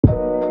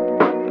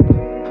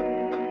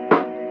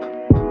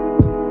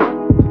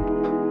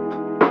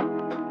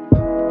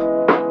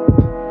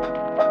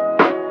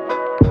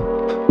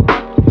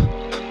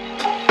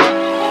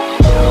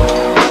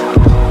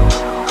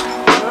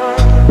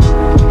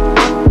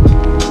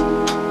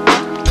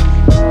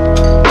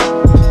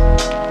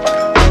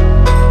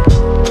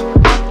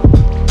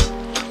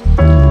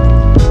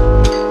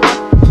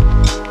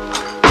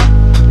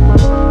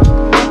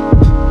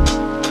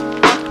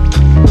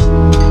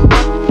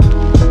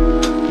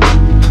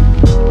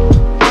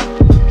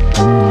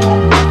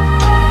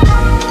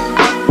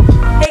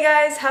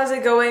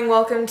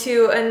welcome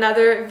to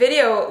another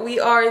video. We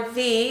are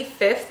the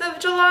 5th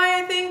of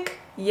July, I think.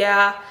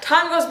 Yeah,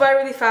 time goes by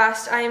really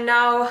fast. I am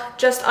now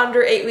just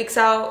under 8 weeks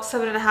out,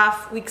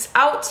 7.5 weeks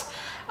out.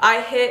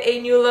 I hit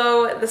a new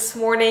low this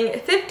morning,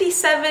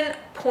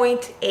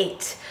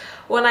 57.8.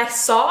 When I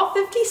saw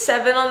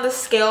 57 on the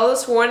scale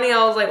this morning,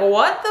 I was like,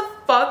 what the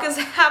fuck is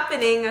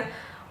happening?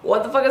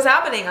 What the fuck is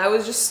happening? I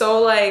was just so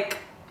like,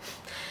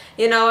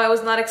 you know, I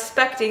was not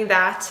expecting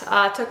that.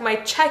 Took my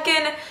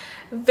check-in.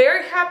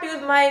 Very happy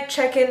with my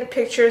check-in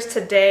pictures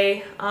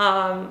today.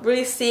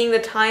 Really seeing the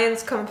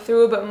tie-ins come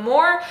through a bit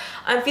more.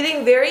 I'm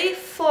feeling very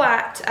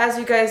flat. As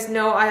you guys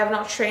know, I have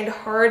not trained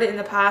hard in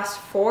the past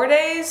 4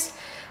 days.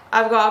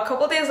 I've got a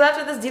couple days left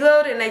of this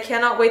deload and I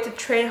cannot wait to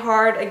train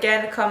hard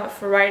again come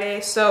Friday.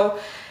 So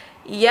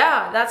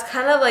yeah, that's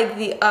kind of like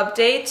the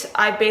update.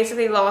 I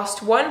basically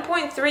lost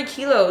 1.3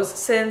 kilos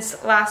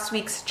since last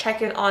week's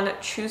check-in on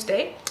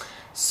Tuesday.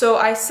 So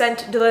I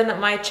sent Dylan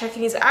my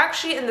check-in. He's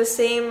actually in the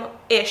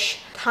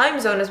same-ish time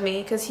zone as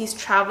me because he's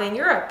traveling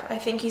Europe. I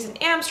think he's in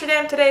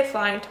Amsterdam today,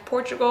 flying to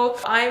Portugal.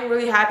 I'm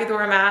really happy with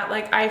where I'm at.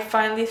 Like, I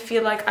finally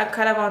feel like I'm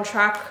kind of on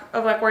track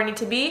of like where I need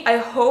to be. I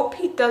hope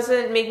he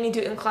doesn't make me do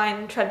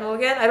incline treadmill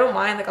again. I don't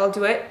mind, like I'll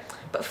do it.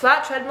 But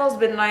flat treadmill's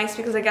been nice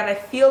because again, I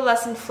feel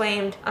less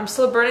inflamed. I'm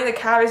still burning the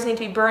calories I need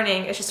to be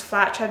burning. It's just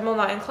flat treadmill,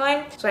 not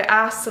incline. So I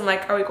asked him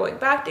like, are we going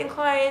back to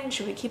incline?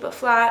 Should we keep it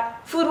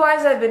flat?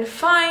 Food-wise, I've been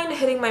fine,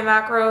 hitting my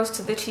macros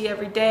to the T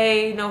every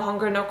day. No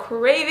hunger, no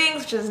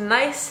cravings, which is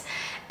nice.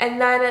 And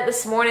then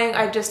this morning,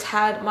 I just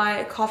had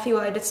my coffee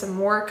while I did some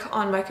work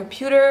on my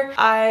computer.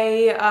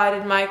 I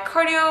did my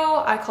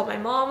cardio. I called my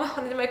mom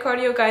when I did my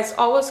cardio. Guys,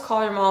 always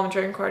call your mom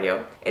during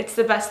cardio. It's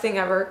the best thing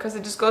ever because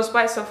it just goes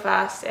by so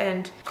fast,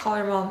 and call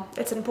your mom.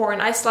 It's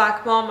important. I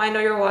slack, Mom. I know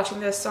you're watching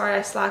this. Sorry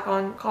I slack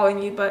on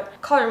calling you, but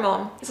call your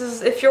mom. This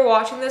is, if you're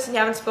watching this and you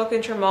haven't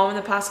spoken to your mom in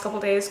the past couple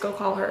days, go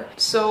call her.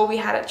 So we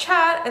had a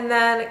chat and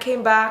then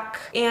came back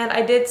and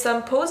I did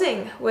some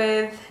posing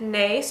with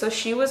Nay. So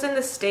she was in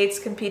the States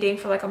competing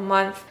for like a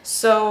month.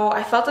 So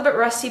I felt a bit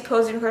rusty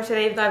posing with her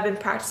today, even though I've been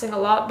practicing a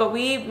lot, but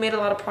we made a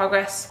lot of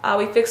progress.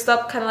 We fixed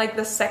up kind of like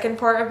the second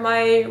part of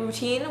my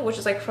routine, which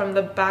is like from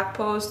the back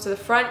pose to the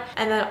front.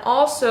 And then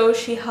also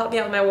she helped me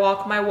out with my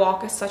walk. My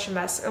walk is such a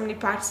mess. I'm gonna be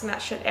practicing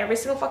that shit every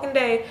single fucking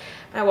day.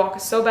 My walk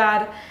is so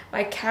bad.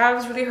 My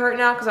calves really hurt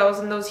now because I was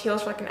in those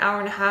heels for like an hour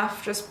and a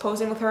half just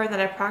posing with her, and then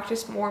I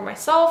practiced more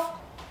myself.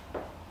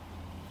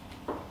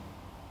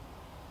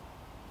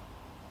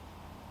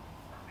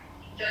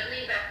 Don't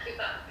lean back too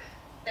far.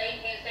 Stay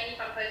in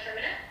front pose for a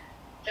minute.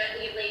 Don't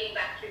leave leaning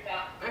back too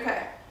far.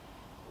 Okay.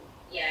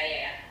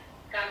 Yeah.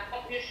 Come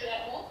pop your shoe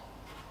up more.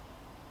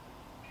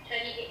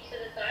 Turn your hips to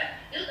the side.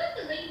 You look like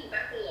you're leaning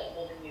back a lot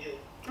more than usual.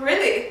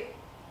 Really?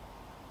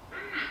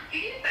 Do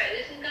you know,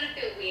 this is going to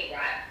feel weird,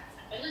 right?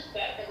 On this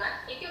boat, relax,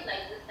 keep your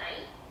legs the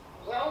same.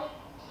 Roll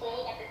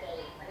forward like a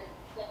dolly, like a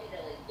floppy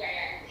dolly.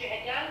 Yeah. Put your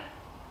head down,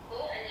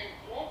 pull, and then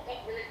more,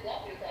 really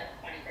flop. You'll feel like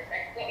funny for a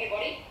sec. Flop your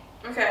body.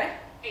 Okay.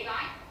 Keep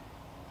going.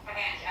 My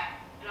hands up.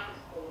 And I can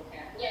just pull this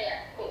down.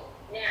 Yeah, cool.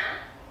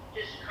 Now,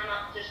 just come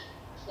up just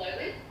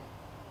slowly.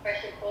 Press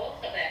your core,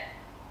 stop there.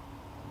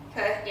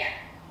 Okay. Yeah.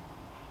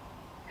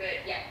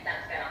 Good, yeah,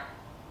 that's better.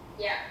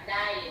 Yeah,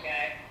 there you go.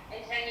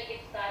 And turn your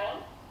hips side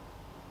on.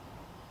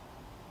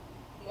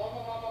 More.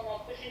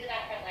 Push into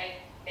that front leg.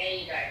 There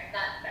you go.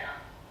 That's better.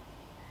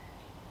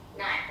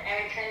 Nice.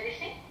 And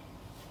transition.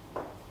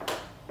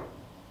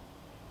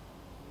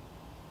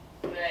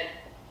 Good.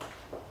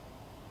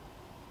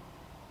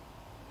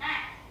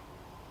 Nice.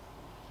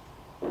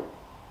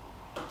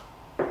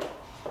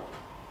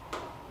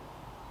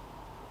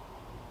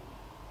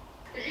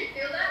 Did you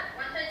feel that?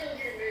 Once I told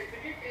you to move,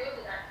 did you feel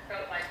that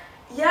felt like?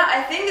 Yeah,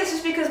 I think it's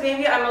just because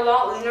maybe I'm a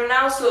lot leaner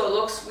now, so it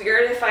looks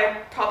weird if I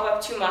prop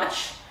up too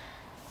much.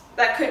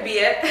 That could be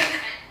it.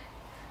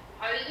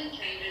 Posing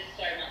changes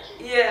so much as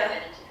you Yeah.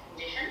 get into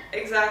condition.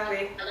 Exactly.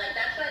 And like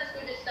that's why it's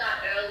good to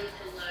start early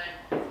to learn.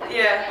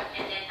 Yeah.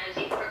 And then as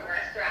you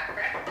progress throughout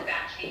prep, it's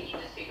about changing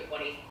the suit your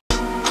body.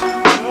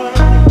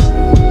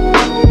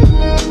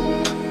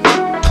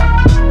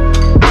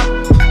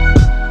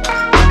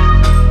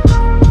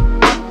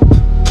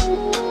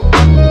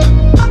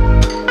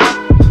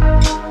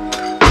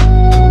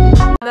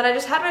 Then I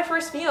just had my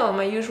first meal,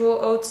 my usual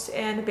oats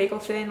and bagel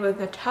thin with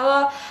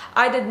Nutella.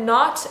 I did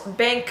not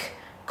bank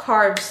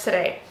carbs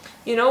today.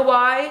 You know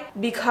why?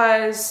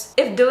 Because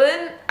if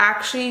Dylan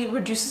actually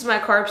reduces my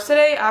carbs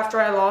today after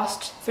I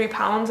lost 3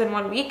 pounds in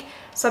 1 week,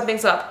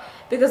 something's up.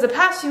 Because the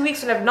past few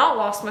weeks when I've not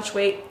lost much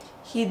weight,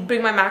 he'd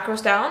bring my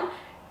macros down.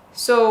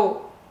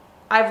 So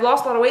I've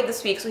lost a lot of weight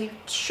this week, so he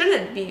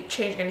shouldn't be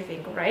changing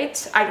anything, right?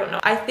 I don't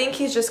know. I think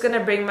he's just gonna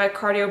bring my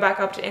cardio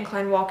back up to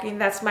incline walking.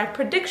 That's my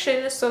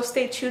prediction, so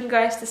stay tuned,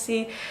 guys, to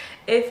see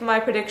if my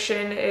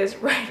prediction is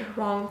right or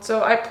wrong.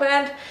 So I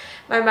planned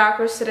my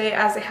macros today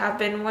as they have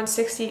been: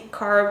 160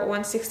 carb,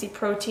 160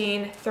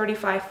 protein,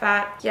 35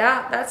 fat.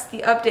 Yeah, that's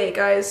the update,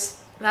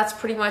 guys. that's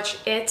pretty much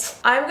it.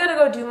 I'm gonna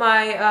go do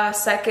my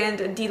second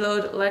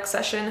deload leg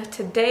session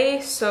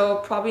today,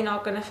 so probably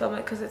not gonna film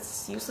it because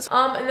it's useless.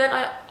 And then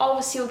I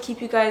obviously will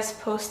keep you guys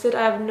posted.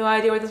 I have no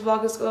idea where this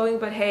vlog is going,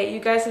 but hey, you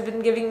guys have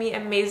been giving me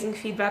amazing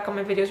feedback on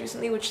my videos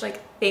recently, which, like,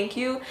 thank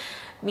you. It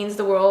means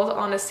the world,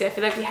 honestly. I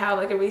feel like we have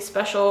like a really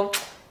special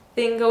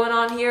thing going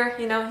on here,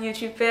 you know,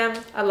 YouTube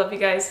fam. I love you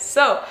guys.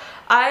 So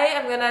I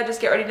am gonna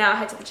just get ready now,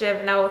 head to the gym,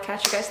 and I will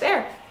catch you guys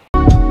there.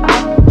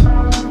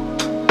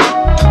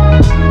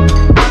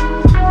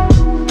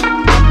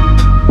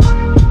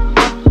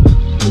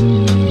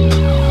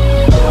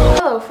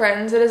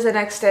 Friends, it is the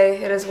next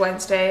day. It is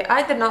Wednesday.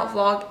 I did not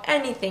vlog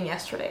anything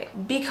yesterday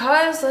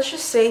because, let's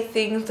just say,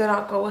 things did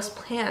not go as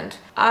planned.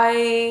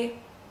 I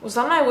was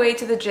on my way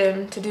to the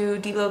gym to do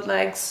deload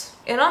legs,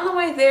 and on the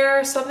way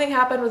there something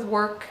happened with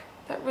work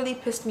that really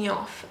pissed me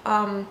off.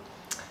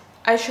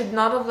 I should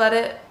not have let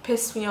it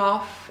piss me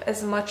off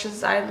as much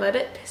as I let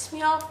it piss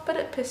me off, but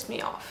it pissed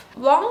me off.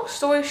 Long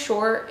story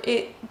short,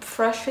 it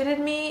frustrated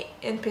me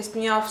and pissed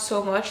me off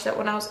so much that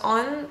when I was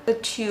on the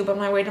tube on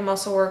my way to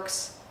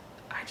MuscleWorks,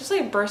 I just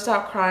like burst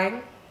out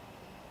crying.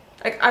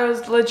 Like, I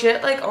was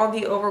legit like on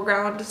the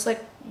overground just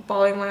like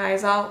bawling my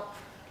eyes out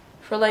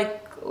for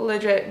like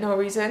legit no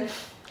reason.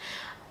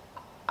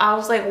 I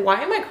was like,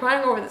 why am I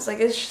crying over this? Like,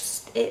 it's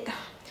just it.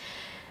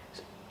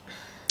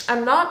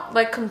 I'm not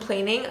like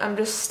complaining, I'm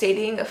just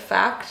stating a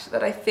fact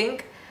that I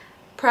think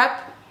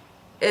prep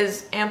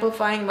is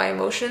amplifying my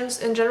emotions.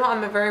 In general,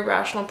 I'm a very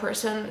rational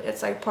person.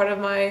 It's like part of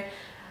my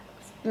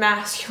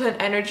masculine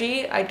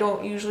energy. I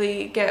don't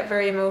usually get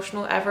very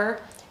emotional ever.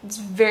 It's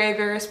very,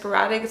 very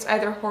sporadic. It's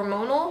either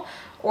hormonal,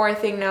 or I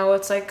think now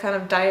it's like kind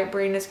of diet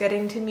brain is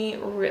getting to me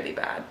really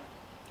bad.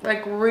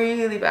 Like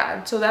really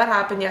bad. So that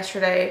happened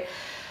yesterday.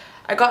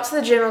 I got to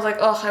the gym, I was like,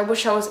 oh, I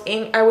wish I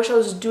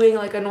was doing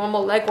like a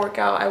normal leg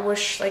workout. I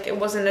wish like it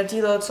wasn't a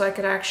deload so I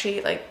could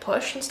actually like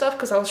push and stuff,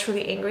 because I was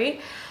really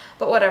angry.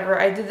 But whatever,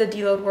 I did the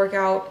deload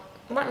workout.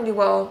 It went really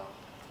well.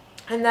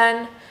 And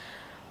then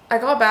I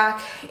got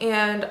back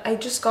and I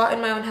just got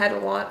in my own head a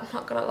lot. I'm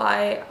not gonna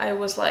lie. I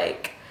was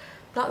like,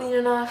 not lean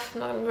enough,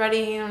 not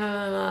ready,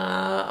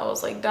 I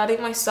was like doubting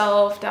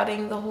myself,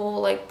 doubting the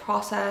whole like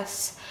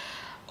process,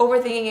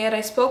 overthinking it.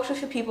 I spoke to a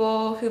few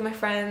people, a few of my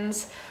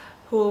friends,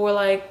 who were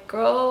like,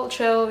 girl,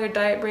 chill, your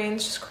diet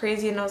brain's just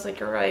crazy. And I was like,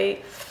 you're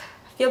right.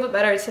 I feel a bit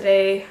better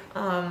today.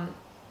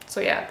 So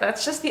yeah,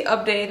 that's just the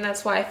update, and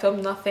that's why I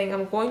filmed nothing.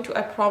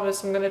 I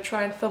promise I'm gonna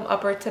try and film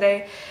upper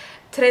today.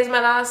 Today's my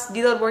last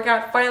deload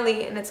workout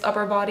finally, and it's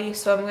upper body,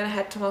 so I'm gonna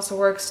head to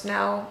MuscleWorks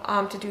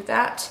now to do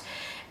that.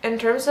 In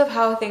terms of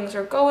how things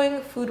are going,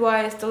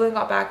 food-wise, Dylan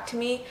got back to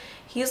me.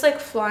 He's like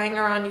flying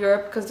around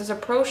Europe because there's a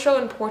pro show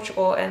in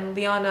Portugal, and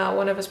Aliaa,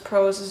 one of his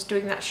pros, is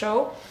doing that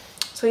show.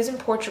 So he's in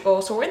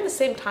Portugal, so we're in the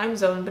same time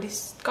zone, but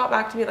he's got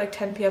back to me at like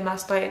 10 p.m.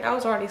 last night. I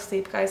was already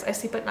asleep, guys. I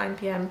sleep at 9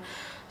 p.m.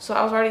 So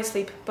I was already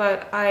asleep,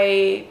 but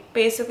I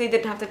basically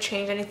didn't have to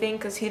change anything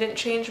because he didn't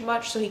change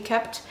much, so he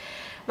kept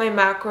my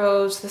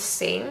macros the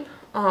same.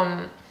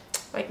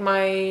 Like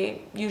my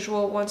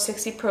usual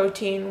 160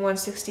 protein,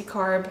 160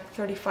 carb,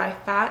 35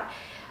 fat.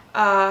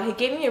 He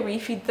gave me a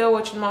refeed though,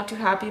 which I'm not too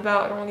happy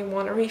about. I don't really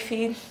want a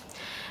refeed,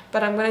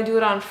 but I'm gonna do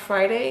it on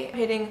Friday. I'm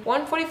hitting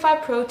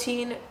 145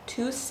 protein,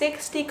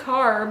 260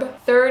 carb,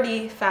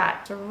 30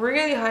 fat. So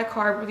really high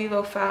carb, really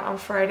low fat on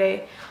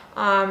Friday.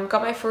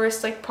 Got my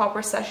first like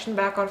proper session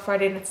back on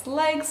Friday, and it's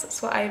legs,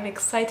 so I am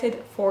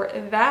excited for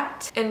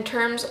that. In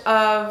terms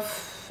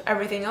of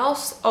everything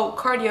else, oh,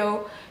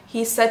 cardio.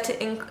 He said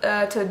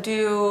to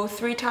do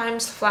 3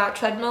 times flat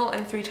treadmill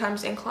and 3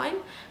 times incline,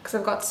 because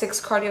I've got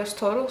 6 cardios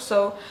total.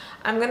 So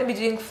I'm going to be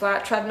doing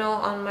flat treadmill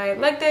on my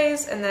leg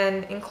days and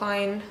then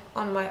incline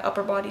on my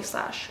upper body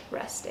 /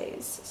 rest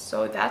days.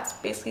 So that's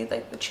basically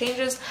like the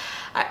changes.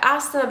 I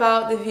asked him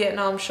about the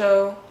Vietnam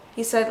show.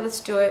 He said, let's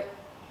do it.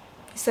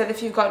 He said,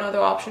 if you've got no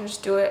other option,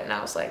 just do it. And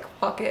I was like,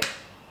 fuck it.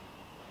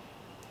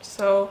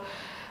 So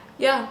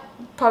yeah,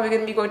 probably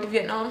going to be going to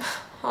Vietnam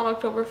on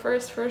October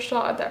 1st, first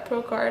shot at that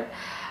pro card.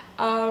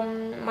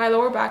 My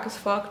lower back is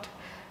fucked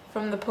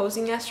from the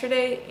posing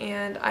yesterday,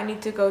 and I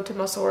need to go to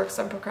MuscleWorks.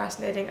 I'm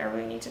procrastinating. I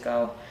really need to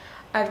go.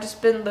 I've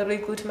just been literally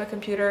glued to my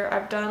computer.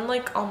 I've done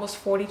like almost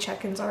 40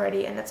 check-ins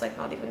already, and it's like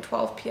not even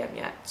 12 p.m.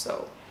 yet.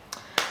 So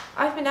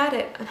I've been at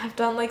it, and I've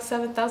done like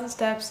 7,000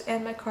 steps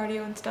and my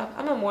cardio and stuff.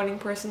 I'm a morning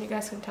person, you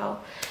guys can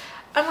tell.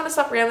 I'm gonna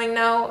stop rambling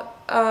now.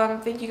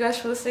 Thank you guys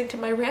for listening to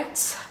my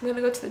rants. I'm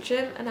gonna go to the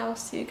gym, and I'll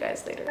see you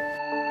guys later.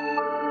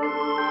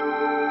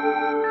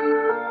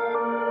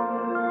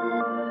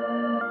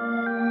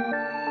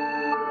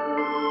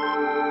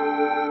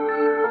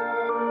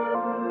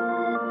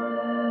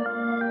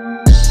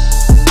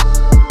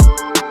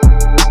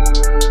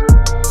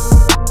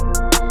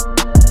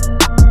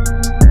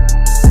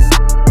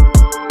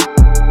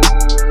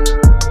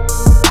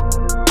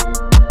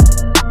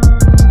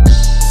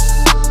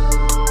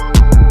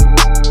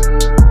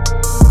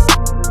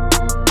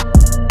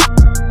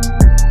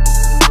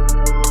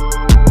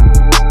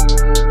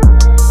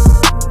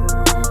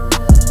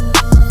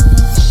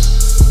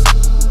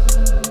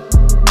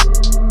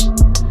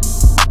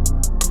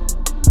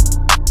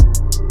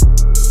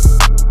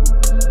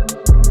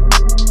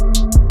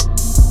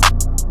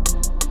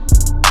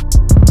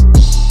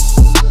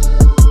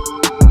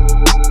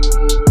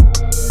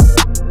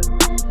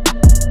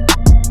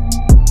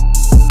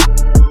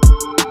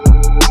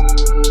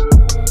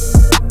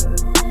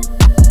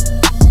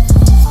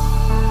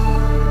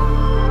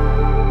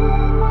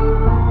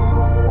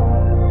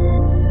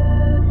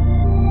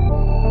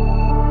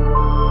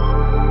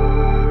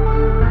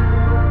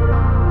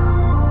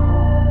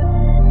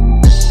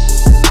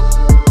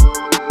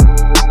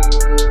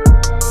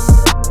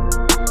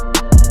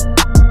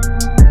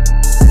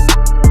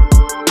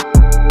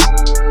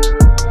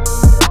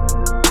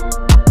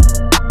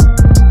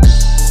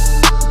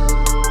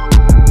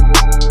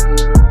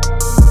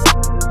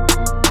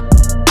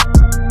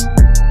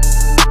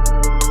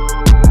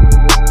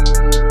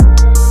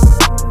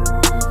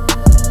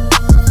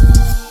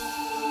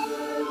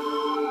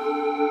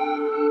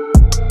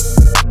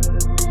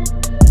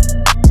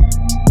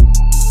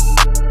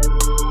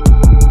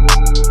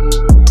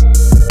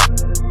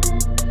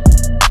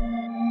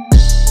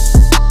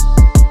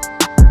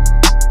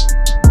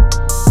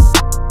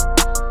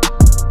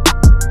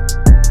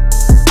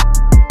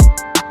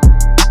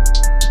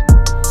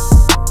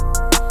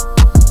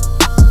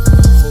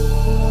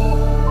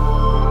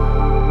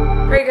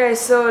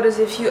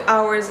 a few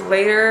hours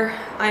later.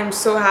 I'm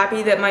so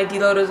happy that my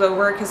deload is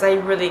over because I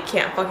really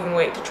can't fucking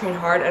wait to train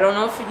hard. I don't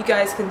know if you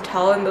guys can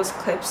tell in those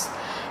clips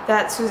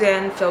that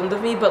Suzanne filmed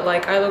of me, but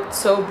like I looked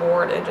so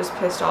bored and just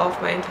pissed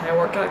off my entire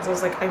workout because I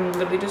was like, I'm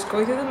literally just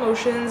going through the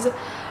motions.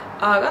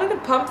 Got a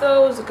good pump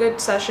though, it was a good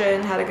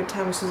session, had a good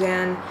time with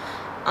Suzanne.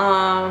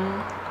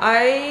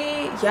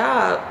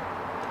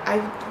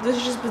 I've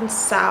literally just been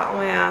sat on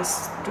my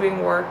ass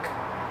doing work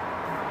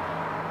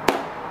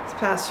this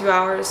past few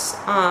hours,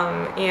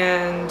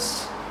 and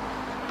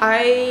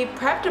I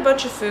prepped a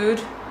bunch of food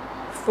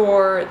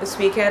for this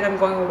weekend. I'm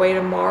going away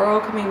tomorrow,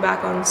 coming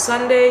back on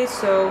Sunday,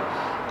 so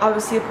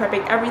obviously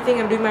prepping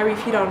everything. I'm doing my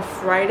refeed on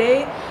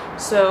Friday,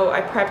 so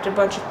I prepped a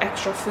bunch of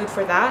extra food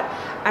for that.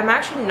 I'm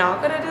actually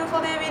not gonna do a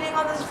full day of eating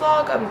on this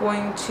vlog. I'm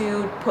going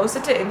to post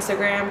it to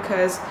Instagram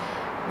because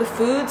the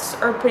foods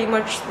are pretty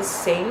much the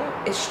same.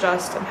 It's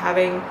just I'm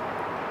having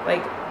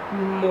like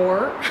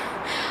more.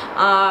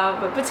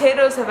 But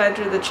potatoes have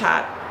entered the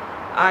chat.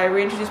 I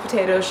reintroduced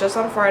potatoes just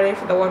on Friday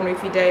for the one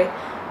refeed day.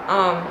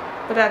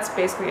 But that's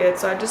basically it.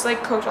 So I just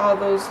like cooked all of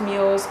those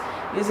meals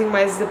using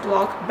my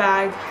Ziploc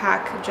bag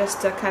hack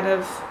just to kind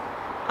of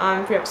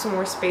free up some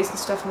more space and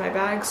stuff in my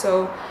bag.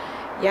 So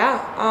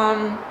yeah,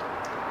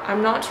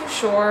 I'm not too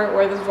sure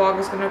where this vlog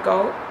is gonna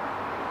go.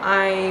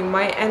 I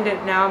might end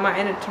it now, I might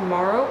end it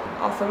tomorrow.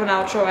 I'll film an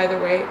outro either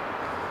way.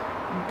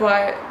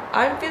 But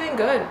I'm feeling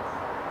good.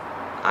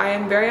 I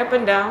am very up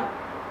and down.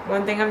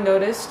 One thing I've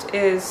noticed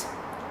is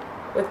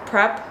with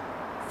prep,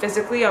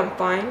 physically I'm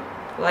fine.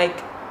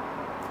 Like,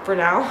 for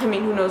now. I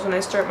mean, who knows, when I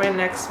start my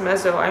next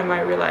meso, I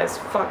might realize,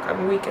 fuck,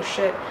 I'm weak as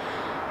shit.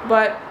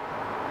 But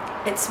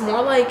it's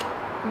more like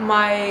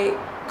my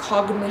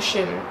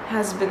cognition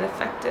has been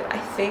affected. I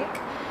think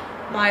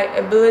my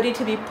ability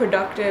to be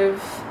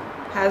productive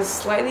has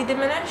slightly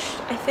diminished,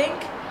 I think.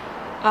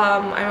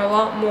 I'm a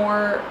lot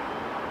more,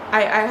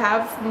 I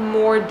have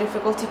more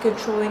difficulty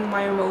controlling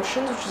my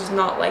emotions, which is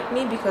not like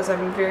me because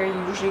I'm very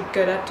usually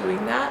good at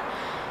doing that.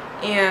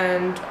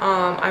 And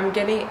I'm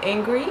getting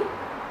angry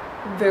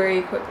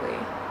very quickly.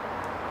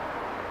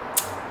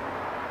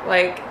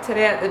 Like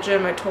today at the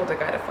gym, I told the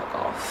guy to fuck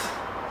off.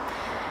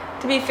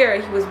 To be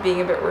fair, he was being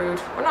a bit rude.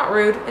 Or not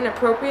rude,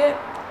 inappropriate.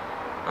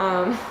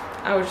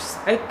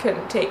 I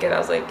couldn't take it. I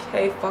was like,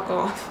 hey, fuck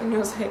off. And he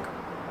was like,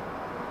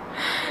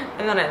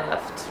 and then I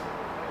left.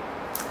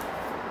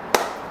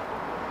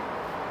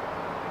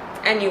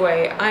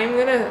 Anyway, I'm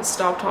gonna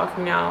stop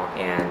talking now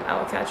and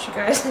I'll catch you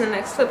guys in the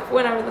next clip,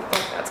 whenever the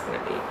fuck that's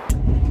gonna be.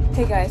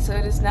 Hey guys, so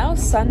it is now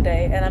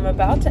Sunday and I'm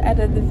about to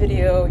edit the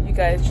video you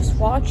guys just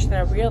watched, and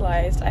I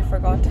realized I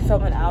forgot to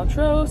film an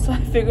outro, so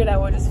I figured I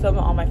would just film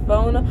it on my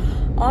phone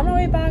on my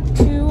way back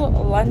to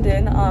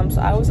London.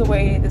 So I was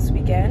away this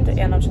weekend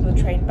and I'm just on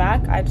the train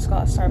back. I just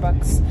got a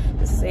Starbucks.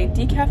 This is a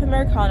decaf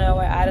Americano.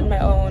 I added my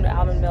own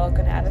almond milk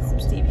and added some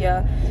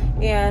stevia,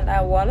 and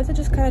I wanted to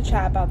just kind of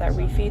chat about that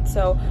refeed.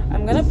 So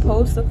I'm gonna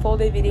post the full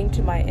day of eating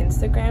to my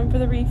Instagram for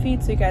the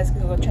refeed, so you guys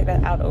can go check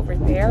that out over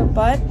there.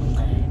 But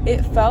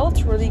it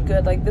felt really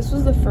good. Like, this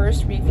was the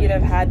first refeed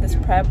I've had this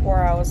prep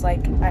where I was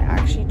like, I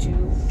actually do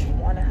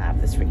want to have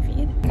this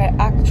refeed. Like, I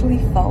actually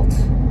felt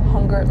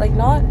hunger, like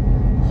not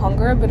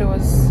hunger, but it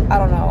was, I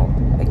don't know,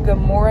 like the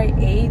more I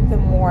ate, the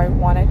more I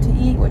wanted to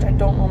eat, which I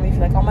don't normally feel.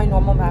 Like on my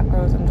normal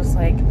macros, I'm just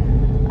like,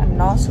 I'm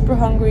not super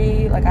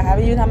hungry. Like, I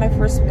haven't even had my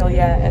first meal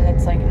yet and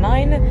it's like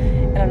 9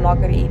 and I'm not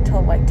gonna eat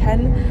till like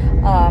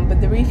 10. But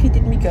the refeed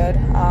did me good.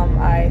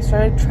 I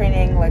started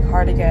training like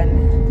hard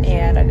again,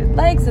 and I did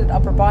legs, I did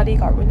upper body,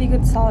 got really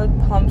good solid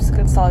pumps,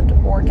 good solid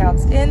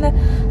workouts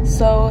in.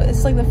 So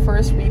it's like the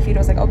first refeed I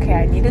was like, okay,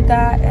 I needed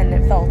that and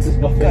it felt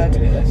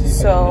good.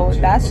 So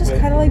that's just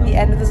kind of like the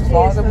end of this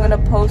vlog. I'm gonna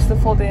post the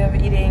full day of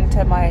eating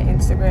to my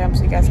Instagram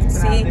so you guys can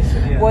see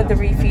what the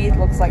refeed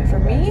looks like for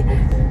me.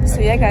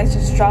 So yeah guys,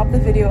 just drop the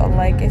video a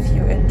like if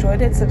you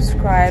enjoyed it,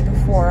 subscribe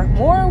for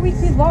more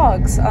weekly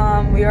vlogs.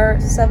 We are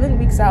 7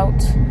 weeks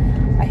out.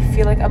 I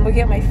feel like I'm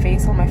looking at my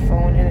face on my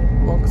phone and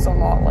it looks a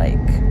lot like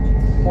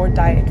more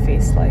diet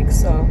face like,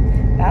 so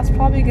that's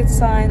probably a good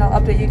sign. I'll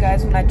update you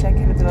guys when I check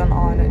in with them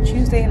on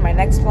Tuesday in my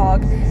next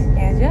vlog,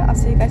 and yeah, I'll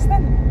see you guys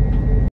then.